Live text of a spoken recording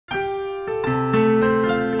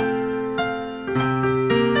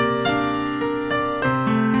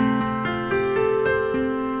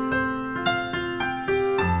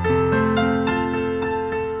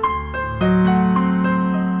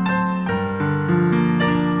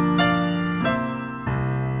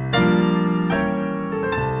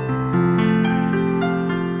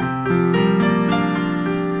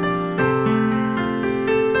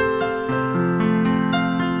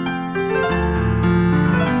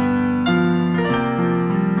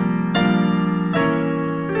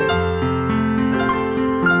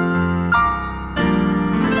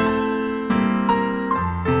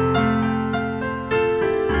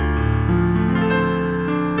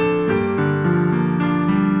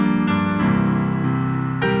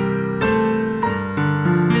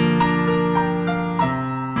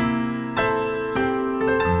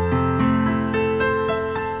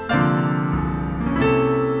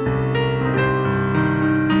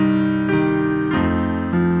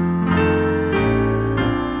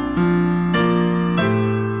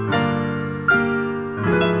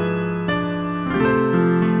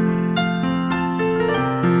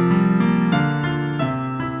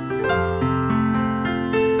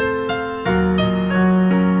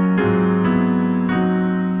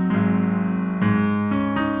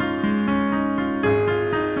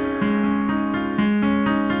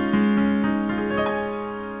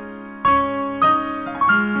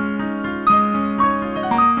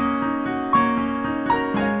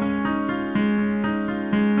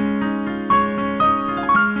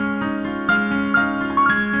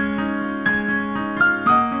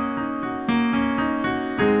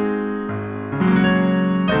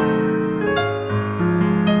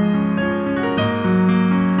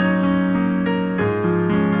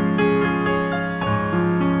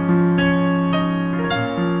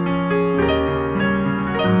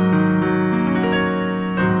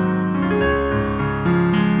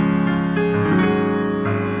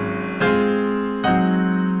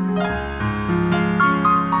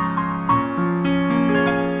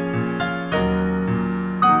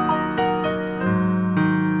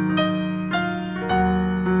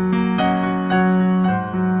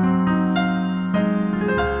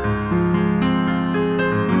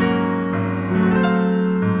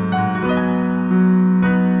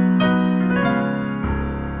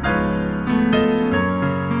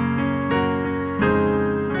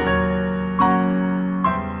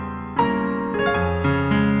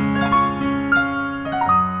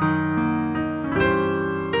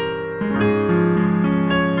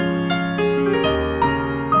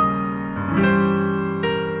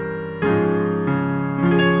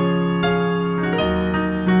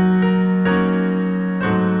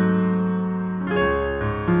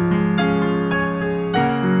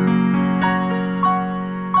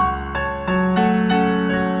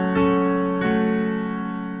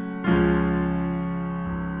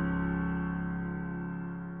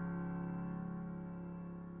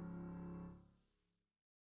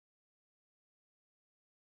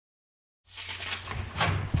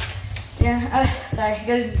Good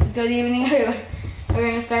evening, everyone. We're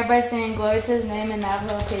going to start by saying Glory to His name in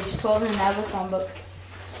Navajo, page 12 in the Navajo Songbook.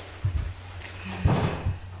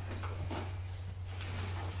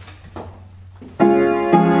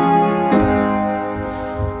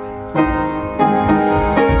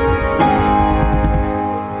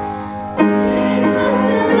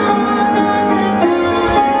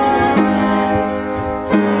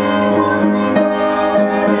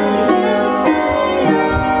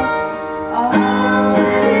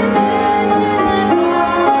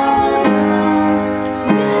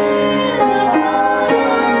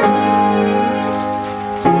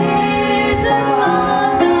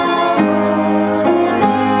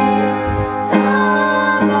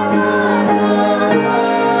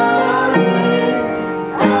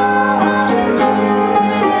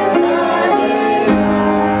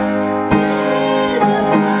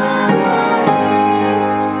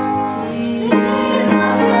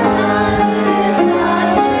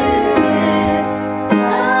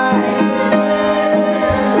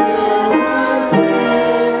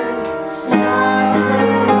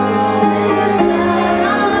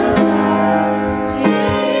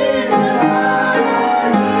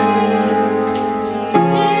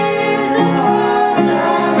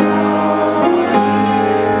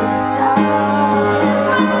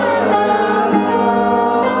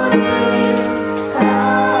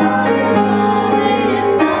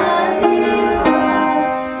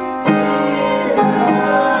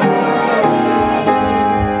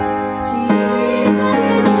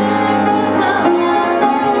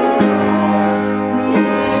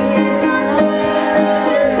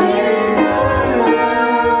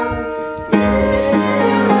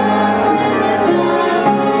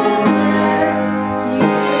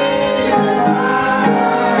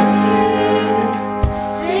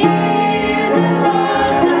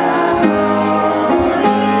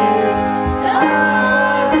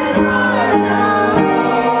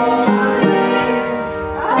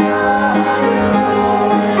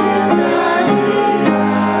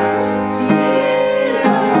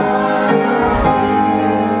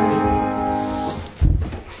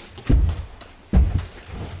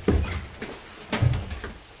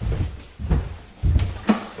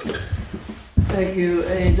 Thank you,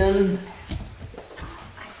 Aidan.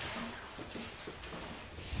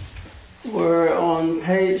 We're on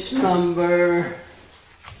page number,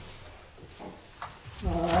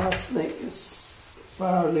 I think it's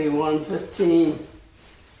probably 115.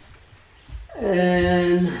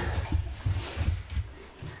 And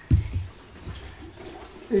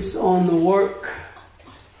it's on the work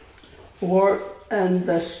and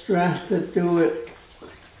the strength to do it.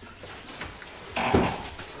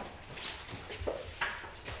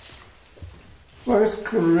 First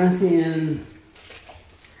Corinthians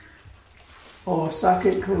or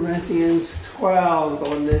 2 Corinthians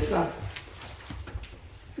 12 on this.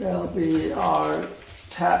 That'll be our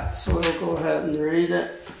text, so we'll go ahead and read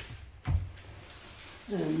it.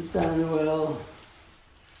 And then we'll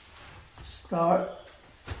start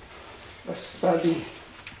the study.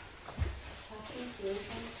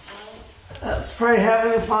 Let's pray.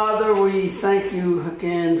 Heavenly Father, we thank you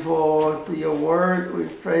again for your word. We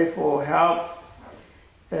pray for help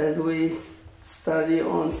as we study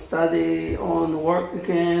on work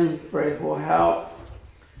again. Pray for help,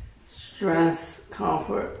 strength,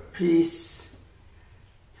 comfort, peace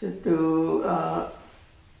to do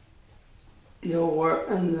your work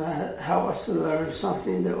and help us to learn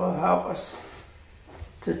something that will help us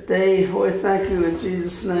today. We thank you in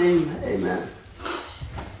Jesus' name. Amen.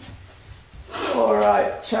 All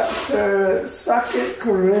right, 2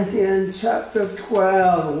 Corinthians chapter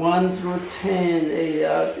 12, 1 through 10.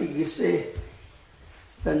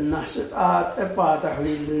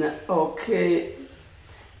 Okay.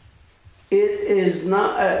 It is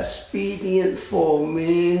not expedient for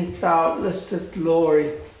me, doubtless, to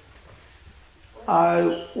glory.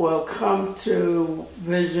 I will come to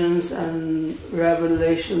visions and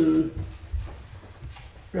revelations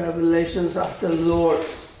of the Lord.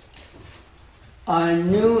 I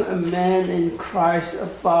knew a man in Christ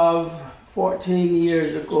above 14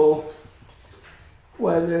 years ago.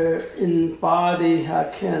 Whether in body I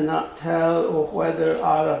cannot tell, or whether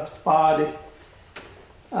out of body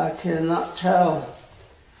I cannot tell.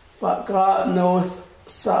 But God knoweth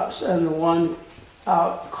such an one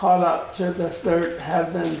caught up to the third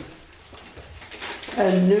heaven,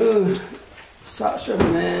 and knew such a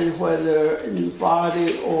man whether in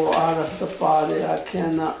body or out of the body I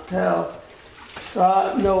cannot tell.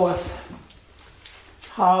 God knoweth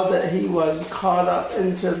how that he was caught up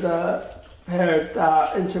into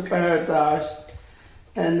paradise,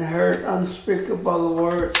 and heard unspeakable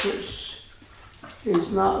words which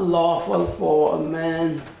is not lawful for a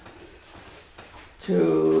man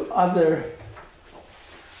to utter.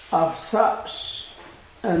 Of such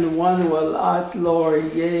and one will I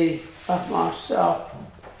glory, yea, of myself.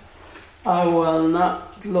 I will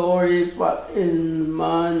not glory but in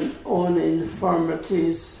mine own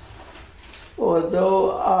infirmities.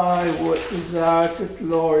 Although I would desire to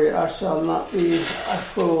glory, I shall not be a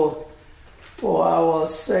fool, for I will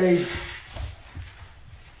say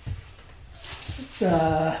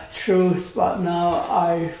the truth, but now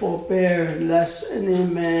I forbear, lest any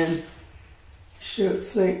man should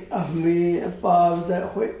think of me above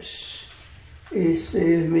that which he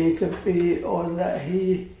seeth me to be, or that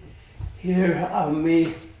he hear of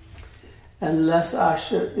me, unless I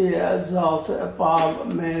should be exalted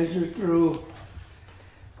above measure through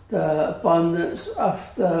the abundance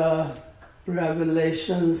of the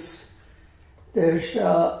revelations. There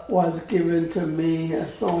was given to me a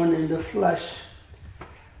thorn in the flesh,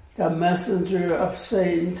 the messenger of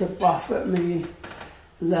Satan to buffet me,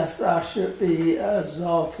 lest I should be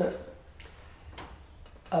exalted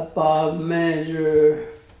above measure.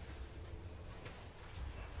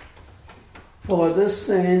 For this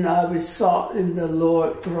thing I besought in the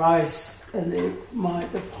Lord thrice, and it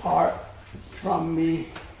might depart from me.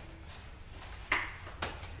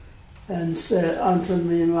 And said unto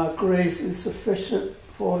me, my grace is sufficient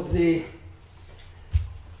for thee,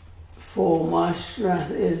 for my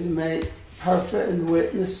strength is made perfect in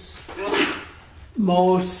weakness.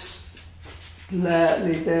 Most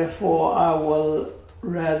gladly, therefore, I will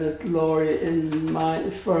rather glory in my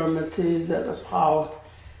infirmities, that the power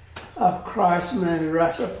of Christ may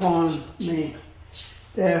rest upon me.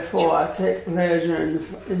 Therefore, I take pleasure in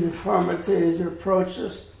infirmities,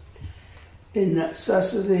 reproaches, in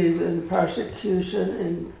necessities, in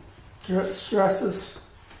persecution, in stresses,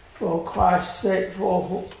 for Christ's sake.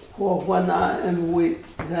 For when I am weak,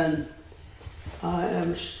 then I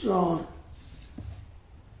am strong.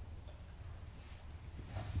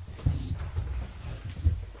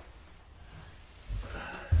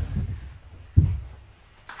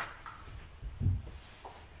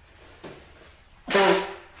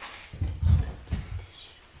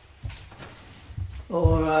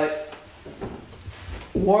 All right.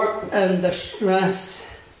 Work and the strength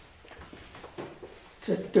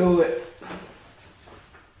to do it.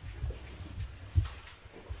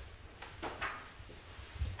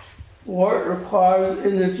 Work requires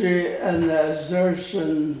energy and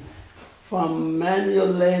exertion, from manual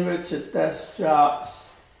labor to desk jobs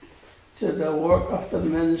to the work of the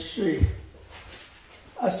ministry.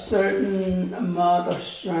 A certain amount of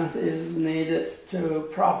strength is needed to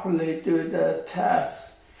properly do the task.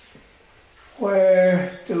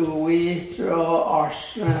 Where do we draw our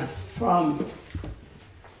strength from?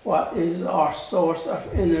 What is our source of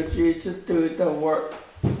energy to do the work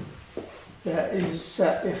that is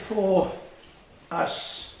set before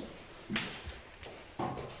us?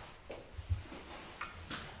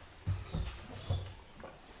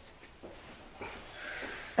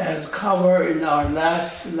 As covered in our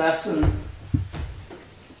last lesson,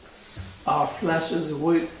 our flesh is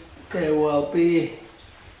weak. There will be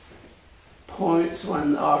points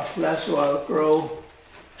when our flesh will grow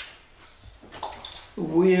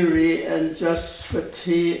weary and just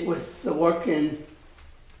fatigued with the working.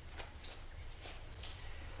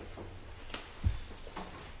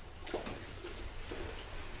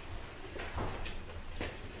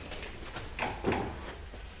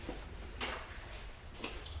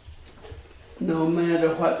 No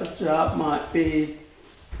matter what the job might be,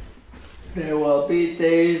 there will be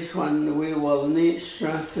days when we will need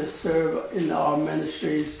strength to serve in our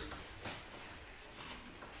ministries.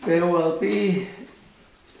 There will be,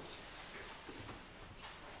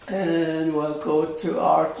 and we'll go to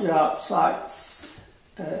our job sites.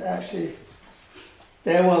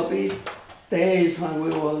 There will be days when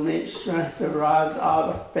we will need strength to rise out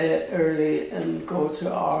of bed early and go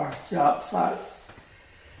to our job sites.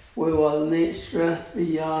 We will need strength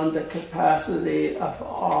beyond the capacity of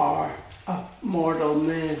our mortal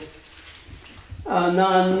man.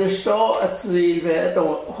 Nan sto at the bed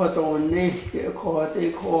or nicht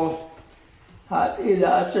according to had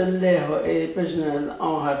either leho a business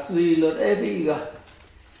on had zeal at ebiga.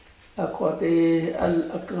 According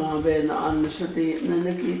a graben and city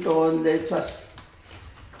Nanakito lets us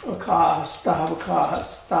a car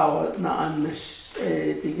star na annis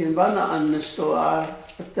digin bana annis to our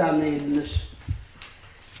Danilness.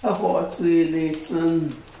 A what really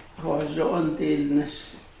was on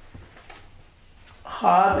illness.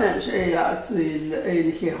 Hard and say at the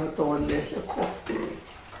age of less a cop.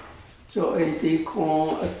 jo di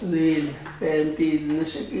con atril ben dil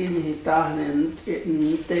nishigin hitahin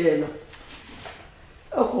in telo.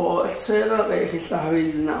 Ako sera be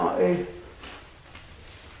hisahil na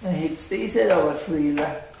hitsi sera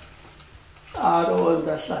watrila. Aro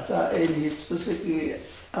da sata in hitsusiki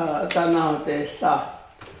tanaw te sa.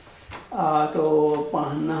 Ado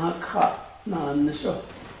pahna ka na niso.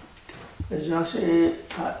 Jasi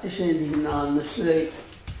isin hina nisle.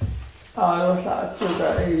 Aro sa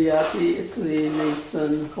atsuda yati itrili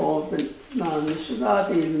tsan hobin na nisla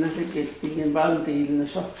dil nishigit ban dil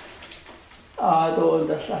niso. Ado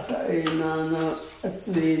da sata na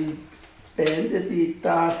atril bende di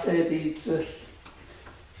tas editses.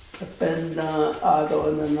 Benda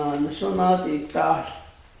ado na nisona di tas.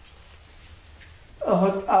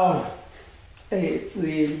 Hot au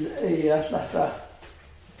atril yaslata.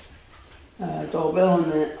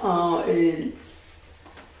 Dobehone au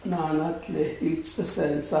Nanat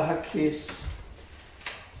Lehtitsen Sahakis.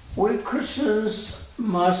 We Christians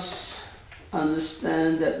must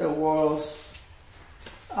understand that the world's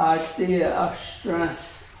idea of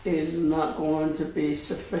strength is not going to be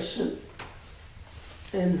sufficient.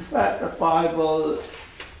 In fact, the Bible's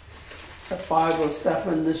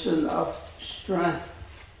definition of strength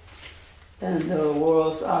and the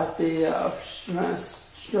world's idea of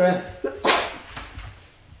strength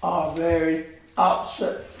are very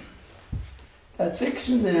opposite. A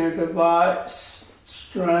dictionary divides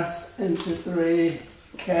strength into 3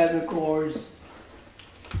 categories: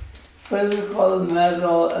 physical,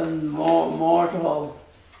 mental, and mortal.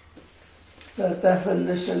 The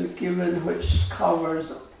definition given, which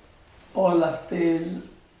covers all of these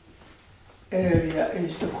areas,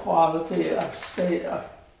 is the quality of state of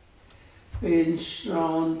being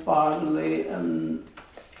strong bodily and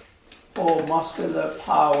or muscular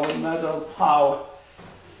power, mental power,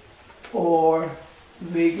 or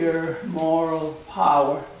vigor, moral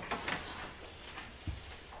power,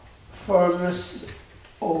 firmness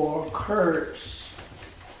or courage.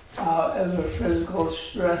 However, physical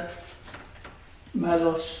strength,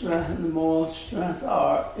 mental strength, and moral strength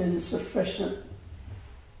are insufficient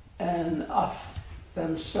and of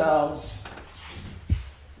themselves.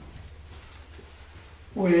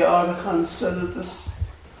 We are to consider this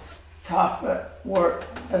topic, work,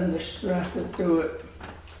 and the strength to do it.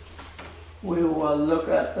 We will look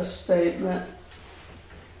at the statement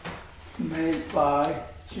made by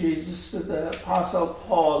Jesus to the Apostle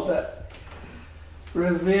Paul that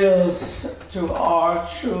reveals to our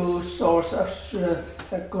true source of strength.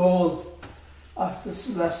 The goal of this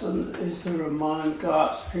lesson is to remind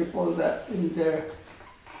God's people that in their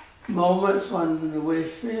moments when we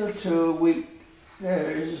feel too weak, there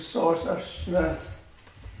is a source of strength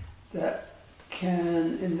that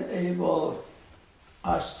can enable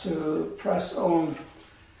us to press on.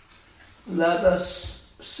 Let us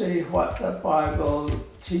see what the Bible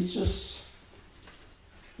teaches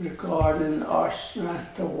regarding our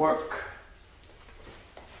strength to work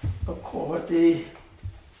according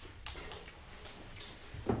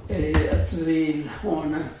to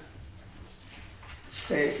hona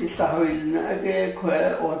hisahilna age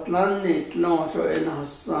kwe otlanni tloto in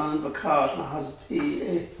hasan because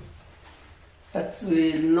hasti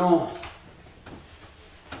no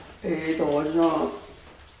dojo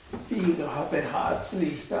biga habe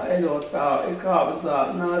hatri ta elota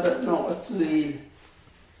ekabza nada no atri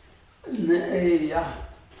ne ya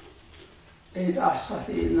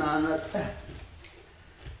asati nanat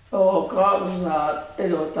o kabza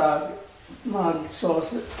elota mal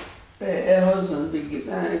sos ehozan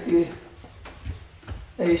bigaki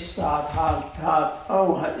sad halt au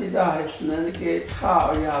ida hisnen ke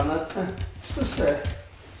khayanat tse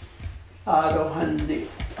ado handi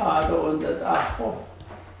ado undat aho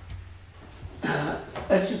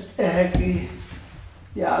heki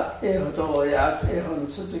yat ehodo yat ehon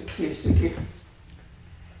tse kisiki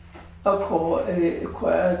ako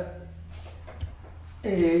kwa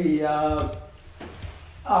ya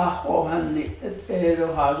aho handi edo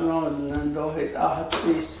hazno lando hit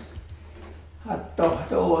ahatris hat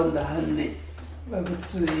doch on the handi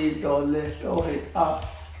babutri dollars or hit up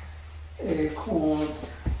kon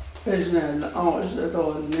business hours at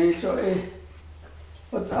all so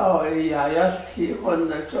but how just keep on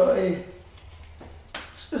the joy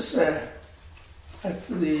say at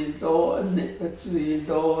the door and at the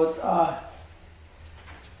door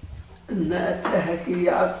net heki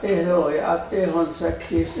at hero at hon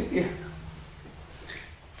sakisiki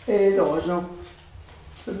dojo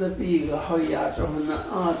so the big hoya john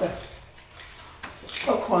ada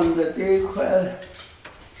akon the kwel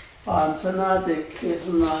Antana de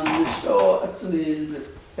Kisna Nisho at the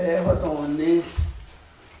Ehodoni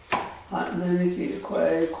Han ikke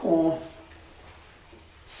kvæg korn.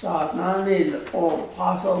 Satnanil og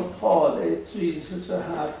Apostle Paul Jesus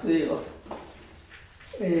har til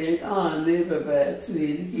et andet lebebat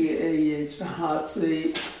til et har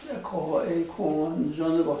til at korn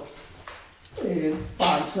Jonathan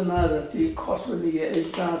barnsene de kosmelige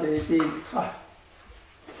der det del tra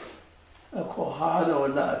at har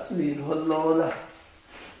noget der til holde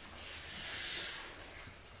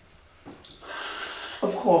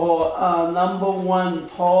number one,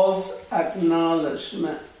 Paul's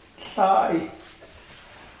acknowledgement. Sai,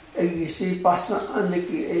 I see Bassa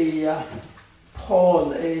Aniki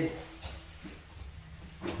Paul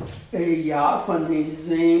Japanese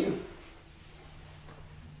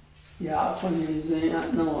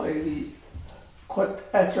no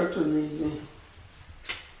quite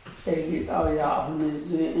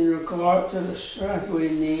Japanese in regard to the strength we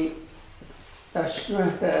need. The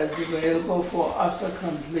strength that is available for us to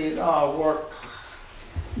complete our work.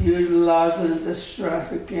 Utilizing the strength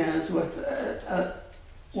begins with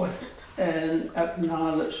an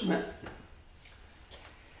acknowledgement.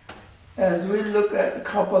 As we look at a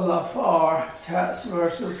couple of our text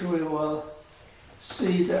verses, we will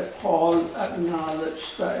see that Paul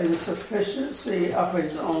acknowledged the insufficiency of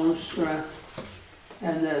his own strength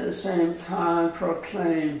and at the same time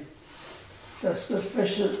proclaimed the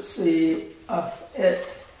sufficiency of it.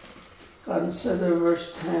 Consider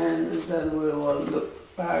verse 10 and then we will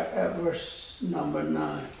look back at verse number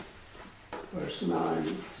 9. Verse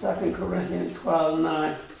 9, 2 Corinthians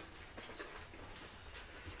 12:9.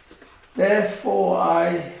 Therefore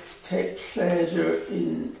I take pleasure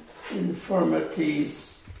in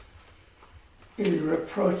infirmities, in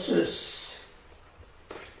reproaches,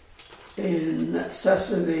 in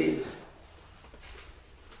necessities,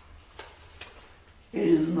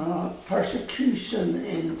 in persecution,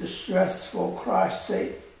 in distress for Christ's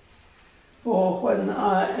sake. For when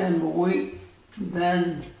I am weak,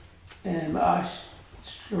 then am I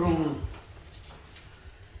strong.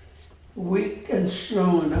 Weak and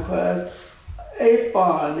strong.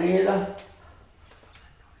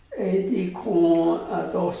 Edi kon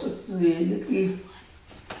adoset ziliki.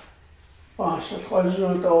 Pasha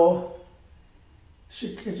khajno do.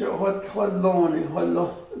 Shikjo hot loni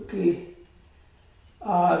hallo ki.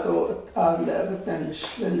 Ado adlebetan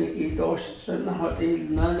shliki dosh na hadil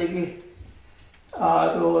nanigi.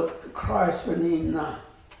 Ado Christ benina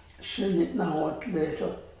shinit na hot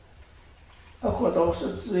later. Ako dosh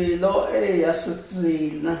zilo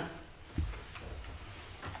zilna.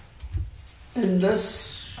 In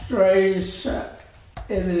this strange,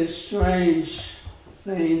 it is strange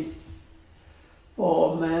thing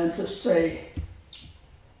for a man to say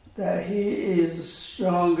that he is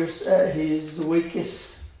strongest at his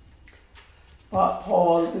weakest. But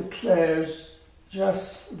Paul declares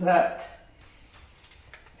just that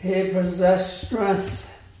he possessed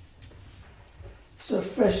strength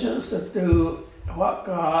sufficient to do what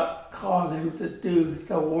God called him to do.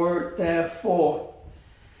 The word therefore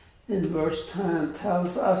in verse 10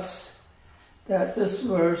 tells us that this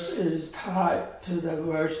verse is tied to the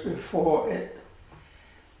verse before it.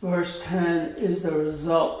 Verse 10 is the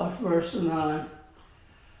result of verse 9.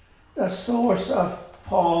 The source of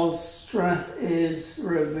Paul's strength is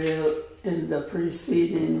revealed in the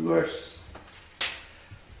preceding verse.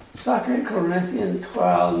 2 Corinthians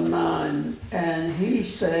 12:9, and he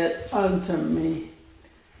said unto me,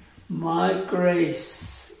 my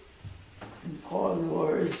grace, in Paul's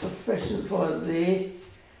word, is sufficient for thee,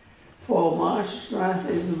 for my strength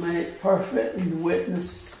is made perfect in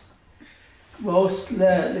weakness. Most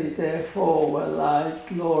gladly, therefore, will I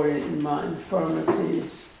glory in my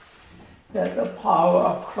infirmities, that the power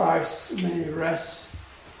of Christ may rest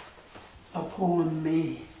upon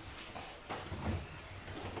me.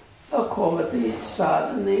 According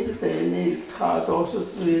to need they need cardos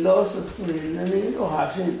need or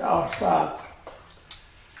hasn't outside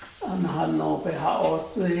and had no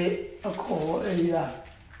behaut a core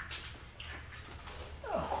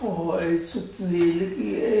it's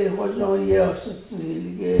a was on years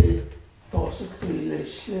a possibly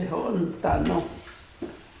on Dano.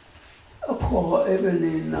 A core even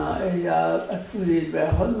in a tree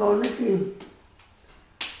where Hononiki.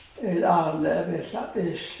 El avle besat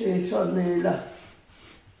is on the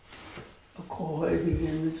a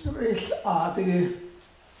coedigan is adige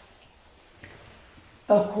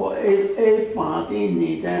a coed party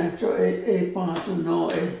need to a part to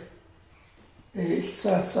know a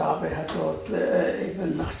sabe had got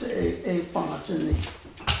even not a part in it.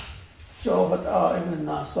 So, but I even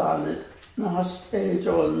not son it, not age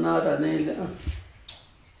or not an alien.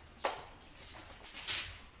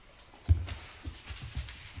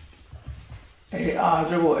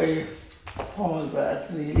 Adro Paul but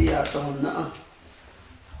really at on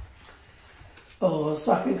oh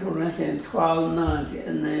 2 Corinthians 12:9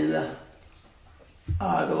 and the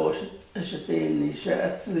Adro Shadini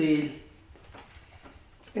Shatri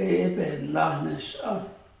Ben Lahnish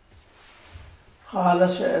Hala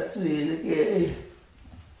Shatri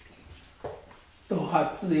to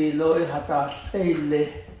Hatri Loi Hatas Ele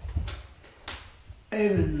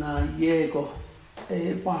Even Yego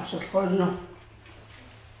Pasha Fodno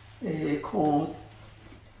called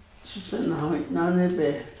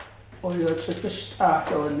Nanebe or your trick to start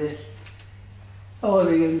or live.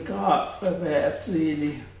 Orion got a bit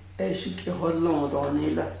really a shiki hollow on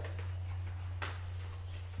either.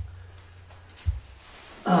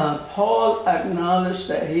 Paul acknowledged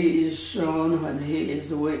that he is strong when he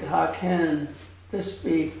is weak. How can this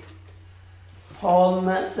be? Paul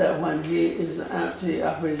meant that when he is empty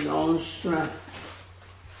of his own strength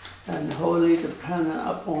and wholly dependent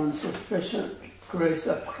upon sufficient grace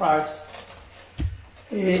of Christ,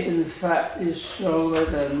 he in fact is stronger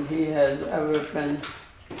than he has ever been.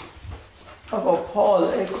 Ako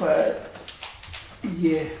Paul ekwa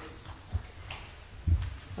ye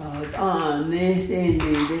Paul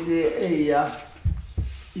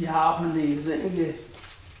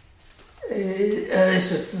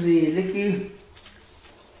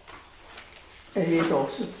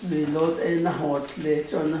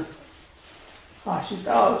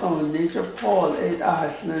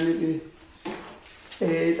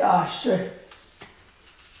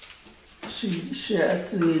she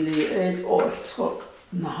really also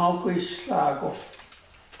now Slago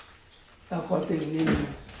according in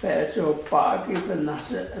Pedro Parky and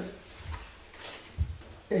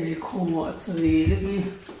a como really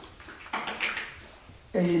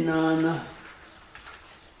a nana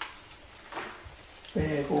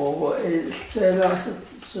Pego it's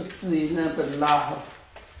never laugh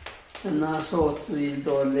and I saw 3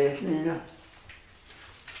 lately.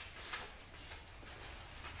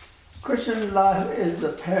 Christian life is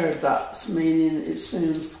a paradox, meaning it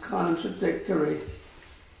seems contradictory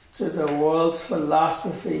to the world's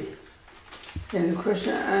philosophy. In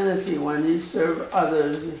Christianity, when you serve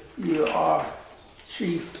others, you are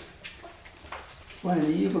chief. When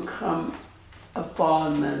you become a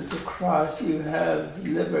bondman to Christ, you have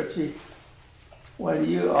liberty. When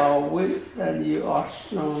you are weak, then you are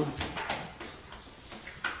strong.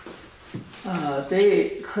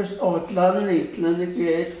 They clinic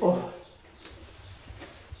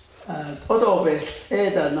Otobes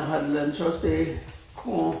Edan Hadland just the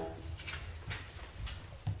co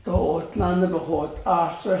the Outlander behot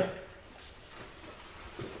after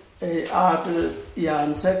after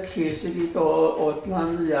Jansa Kisi to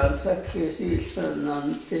Outland Jansa Kisi and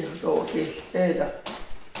the Eda.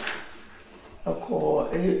 A co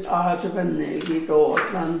after Benegi to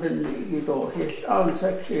Outland Benegi to his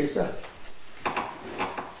answer Kisa.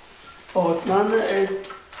 Outlander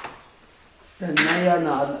the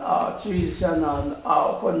Nayanal, Chisanal,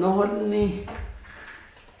 our Nohoni,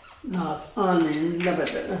 not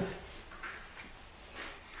uninhabited.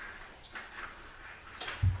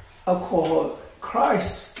 A call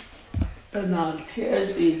Christ, Benal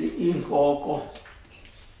tears in Gogo,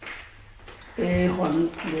 a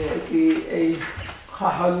Hontlegi, a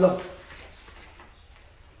Hahalo,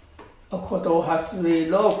 a Koto Hatri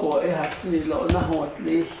logo, a Hatri Lona, at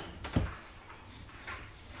least.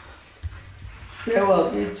 There will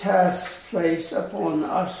be tests placed upon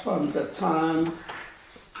us from the time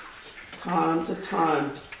to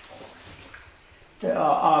time. There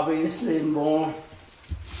are obviously more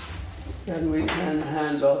than we can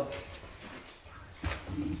handle.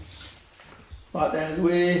 But at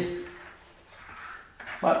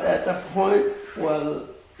the point where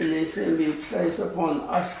anything be placed upon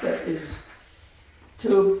us that is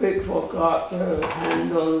too big for God to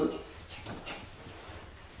handle,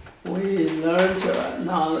 we learn to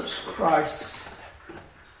acknowledge Christ,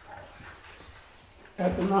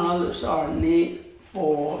 acknowledge our need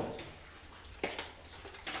for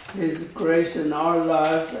His grace in our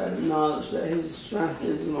lives, acknowledge that His strength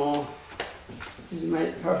is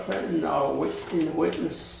made perfect in our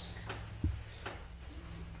witness.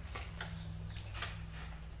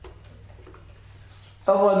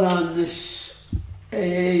 Awalan this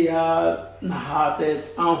nahadet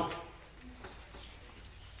out.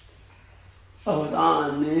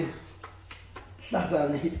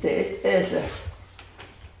 Satan hit it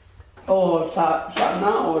or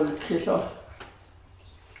Sana or Kiso.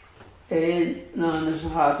 Nanas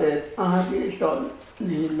had it, I thought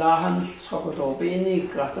Nilahans Sokotobini,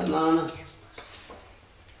 Katanana.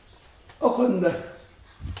 Okunda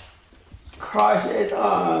Christ it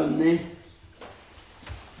on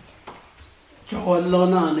John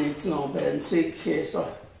Lonani to Ben Sick case or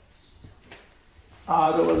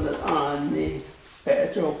Ado that Annie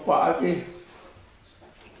Petro Party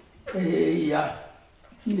ja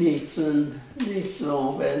needs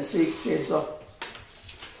no Ben Sick case or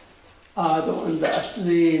Ado and that's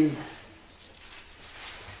in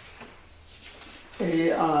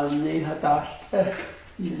Annie Hadaste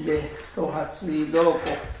Ile to Hatsi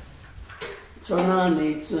logo. John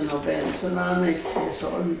needs no Ben Sanani case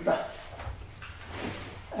on that.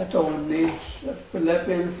 I don't need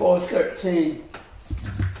Philippians 4:13.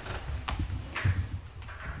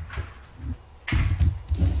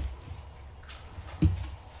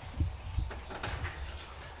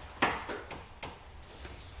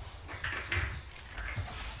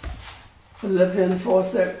 Philippians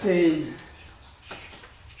 4:13.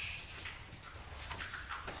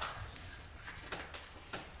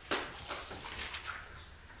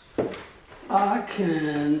 I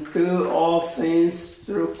can do all things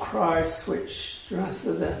through Christ which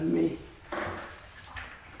strengtheneth me.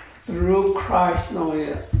 Through Christ,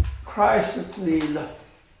 no, Christ is the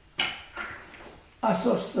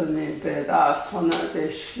associate bed after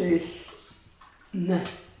this ne.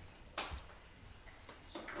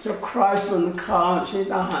 So Christ when can't see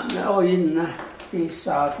that no in the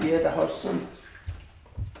side the husband.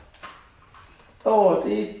 Oh,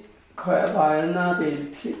 the as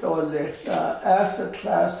a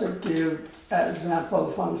classic give example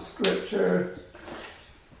from scripture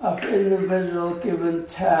of individual given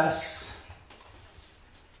tasks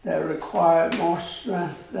that require more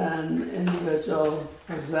strength than individual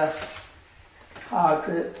possess. How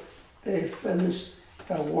did they finish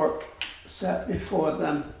the work set before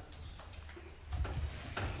them?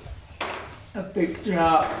 A big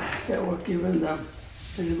job that were given them.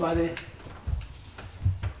 Anybody?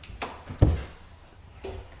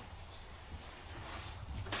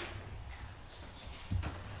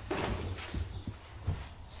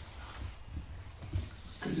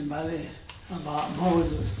 Anybody about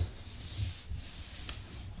Moses?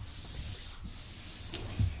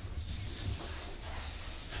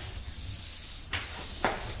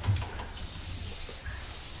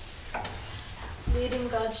 Leading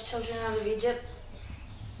God's children out of Egypt.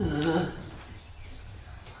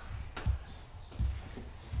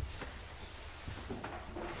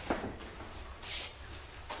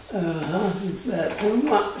 Is that too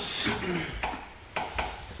much?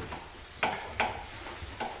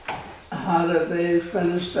 How did they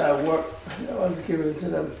finish that work that was given to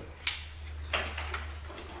them?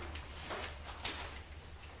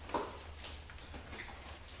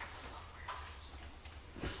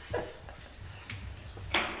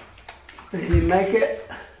 Did he make it?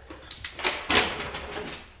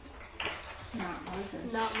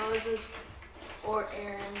 Not Moses or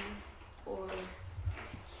Aaron or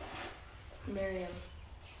Miriam.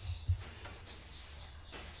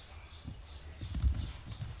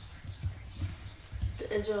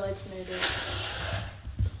 The Israelites made it.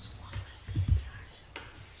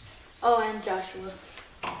 Oh, and Joshua.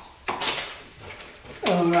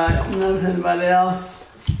 All right, anybody else?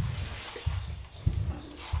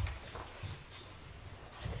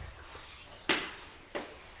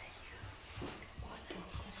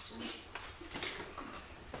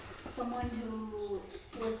 Someone who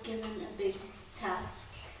was given a big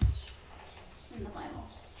task in the Bible.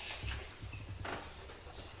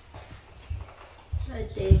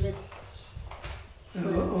 David.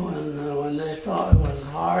 When they thought it was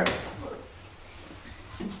hard.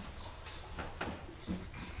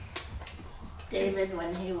 David,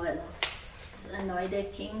 when he was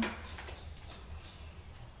anointed king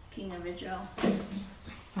of Israel.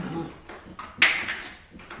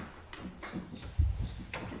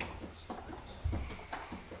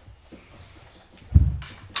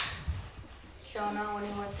 Jonah when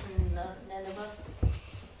he went to Nineveh.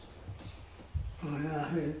 Oh yeah.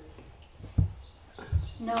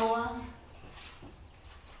 Noah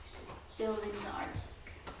building the ark.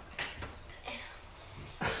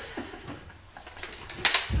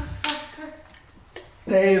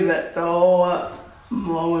 David då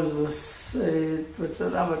Moses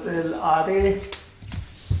betul ari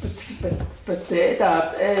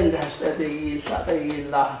betedat endast det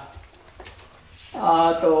gilla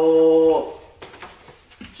ato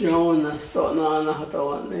Jonas då när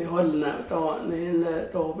då ni hållna då ni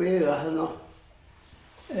då bega hano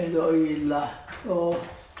då gilla då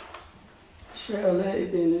Shirley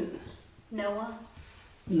din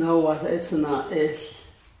Noah it's not is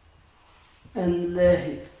and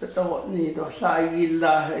but don't need to say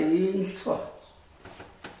la so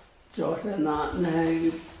Jordan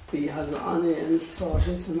be has on it so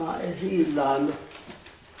it's not a land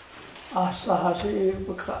Asahashi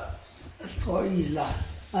Soila.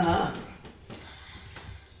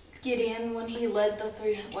 Gideon, when he led the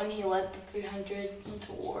 300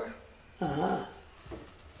 into war. Yeah,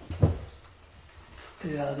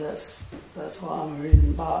 that's what I'm reading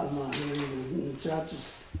about. I'm reading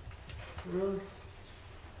Judges. Ruth.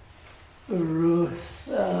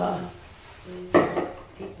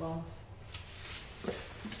 People.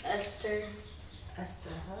 Esther.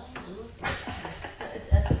 Esther, huh? Ruth. It's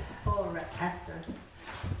Esther. Oh, Esther.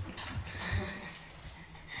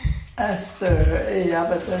 Esther, yeah,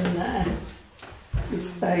 but then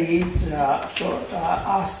Said, so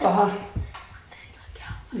Asa.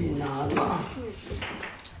 Inala.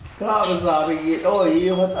 God was obviously, oh,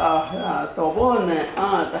 you had the one,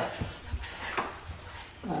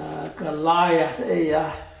 Goliath,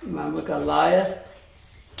 remember Goliath?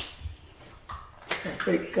 The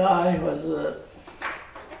big guy was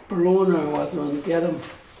Bruner was going to get him.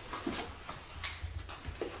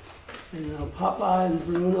 You know, Papa and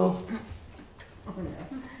Bruno.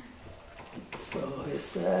 So he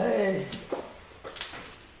said, hey,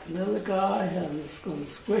 little guy, I'm just going to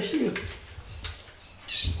squish you.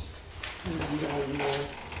 And then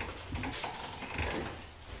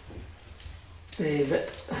David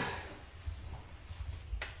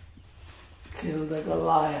killed the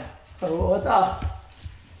Goliath. What up?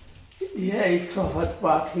 Yeah, it's so hot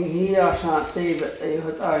back here. I shan't David. I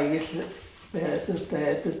had argued better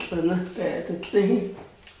thing.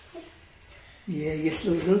 Yeah, yes,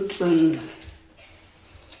 wasn't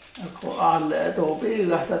alle då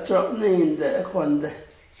byggas att tröttnande kunde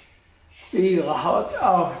bygga hat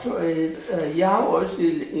av så jag var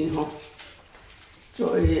still i ho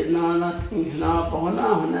så nana ina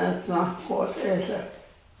bona hon så kort är så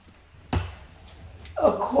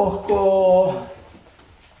koko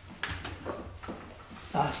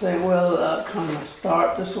I say we'll kind of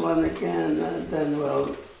start this one again and then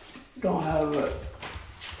we'll don't have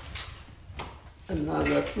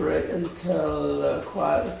another break until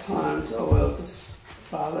quiet time, so we'll just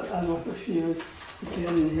follow it on with a few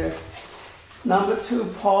beginning here. Number 2,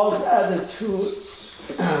 Paul's attitude.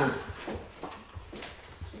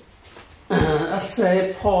 Let's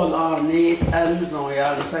say Paul are neat and so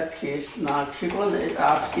yeah, it's a case now. Keep on it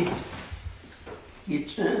after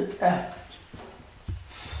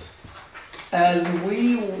as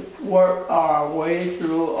we work our way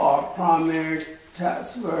through our primary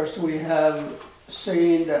text verse, we have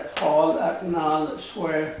seen that Paul acknowledged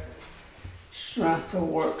where strength to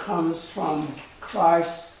work comes from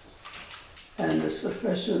Christ and the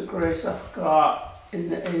sufficient grace of God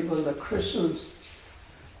enable the Christians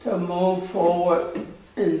to move forward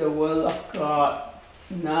in the will of God.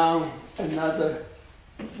 Now another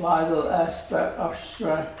vital aspect of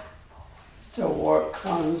strength to work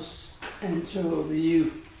comes into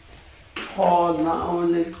view. Paul not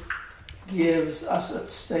only gives us a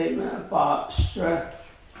statement about strength,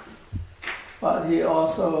 but he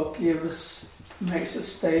also makes a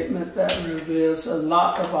statement that reveals a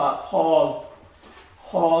lot about Paul's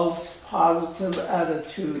positive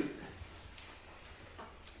attitude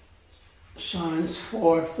shines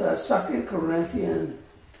forth. 2 Corinthians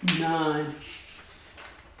 9,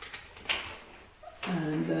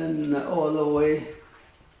 and then all the way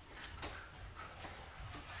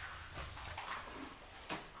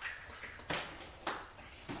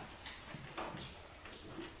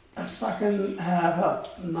the second half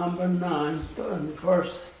of number 9 in the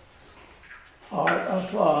first part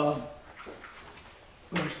of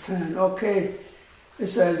verse 10. Okay, it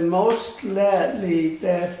says, most gladly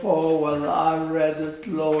therefore will I rather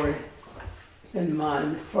glory in my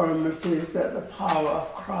infirmities, that the power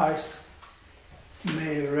of Christ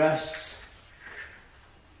may rest.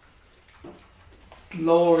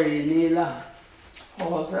 Glory, Nila,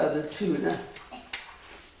 Paul's attitude.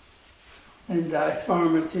 In the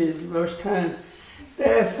infirmities, verse 10,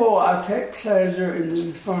 therefore I take pleasure in the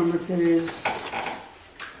infirmities,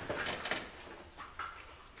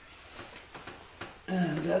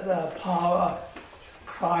 and that the power of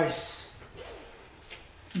Christ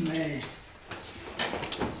may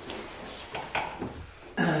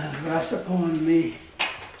rest upon me.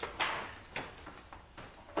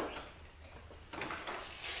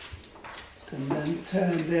 And then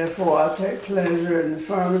 10, therefore I take pleasure in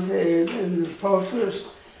infirmities, in reproaches,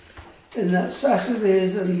 in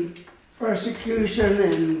necessities, in persecution,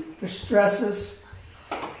 in distresses,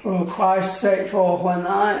 for Christ's sake, for when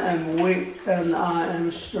I am weak, then I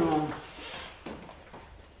am strong.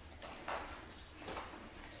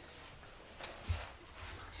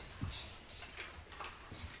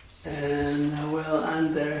 And we'll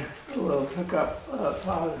end there. We'll pick up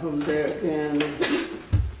part from there again.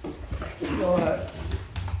 Lord.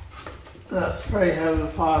 Let's pray.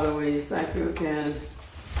 Heavenly Father, we thank you again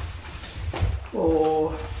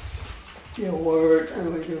for your word,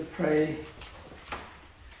 and we do pray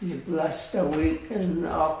you bless the week and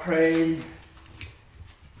our praying.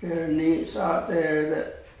 There are needs out there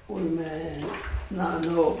that we may not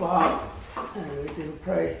know about, and we do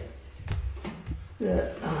pray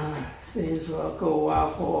that things will go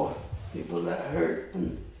well for people that hurt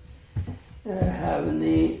and have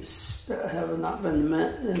needs that have not been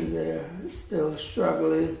met, and they're still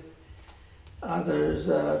struggling. Others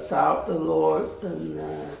doubt the Lord and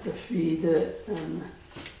defeat it, and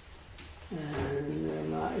they're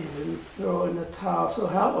not even throwing the towel. So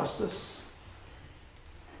help us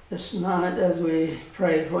this night as we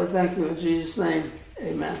pray. We thank you in Jesus' name.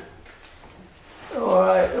 Amen. All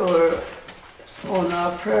right, we're on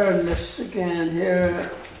our prayer list again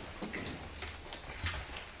here.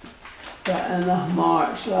 The end of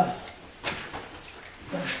March, the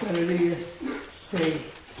 30th day.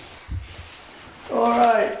 All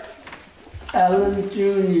right. Ellen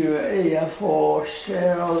Jr., AF4,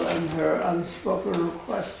 Cheryl and her unspoken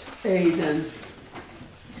request, Aiden.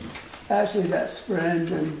 Actually, that's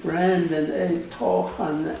Brandon. Brandon, A.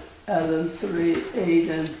 Tohan, Ellen 3,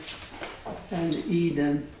 Aiden, and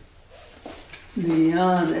Eden.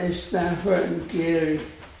 Leon, A. Stanford, and Gary.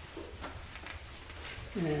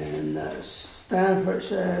 And Stanford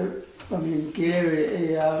said,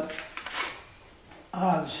 Gary,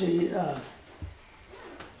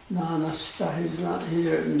 Nana, he's not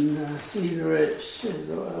here in Cedar Ridge, he's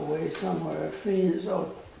away somewhere, Phoenix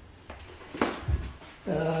or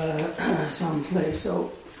someplace.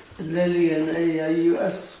 So Lillian, a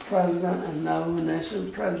U.S. president and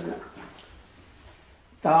nomination president.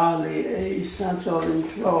 Dolly, a central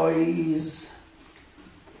employees.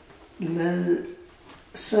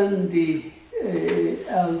 Cindy,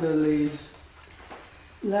 elderlies.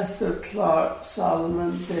 Lester Clark,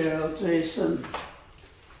 Solomon, Dale, Jason.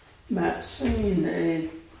 Maxine, a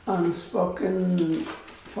unspoken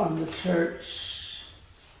from the church.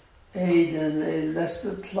 Aiden, a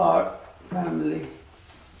Lester Clark family.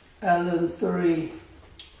 Ellen 3,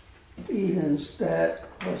 Eden's dead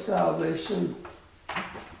for salvation.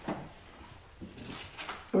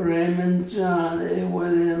 Raymond John, A.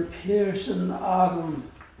 William Pearson, Autumn.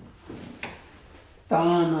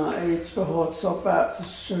 Donna, A. Jehoshaphat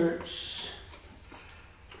Baptist Church.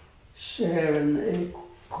 Sharon, A.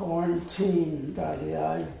 Quarantine,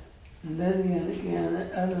 Daddy. Lillian again,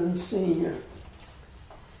 Ellen Sr.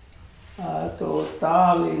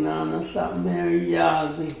 Dolly, Nana, Mary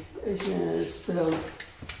Yazzie is still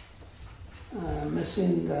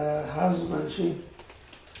missing the husband.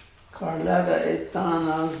 Carletta,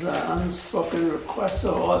 Donna's unspoken request.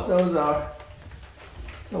 So those are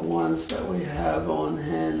the ones that we have on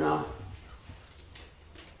hand now.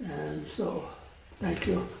 And so, thank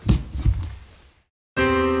you.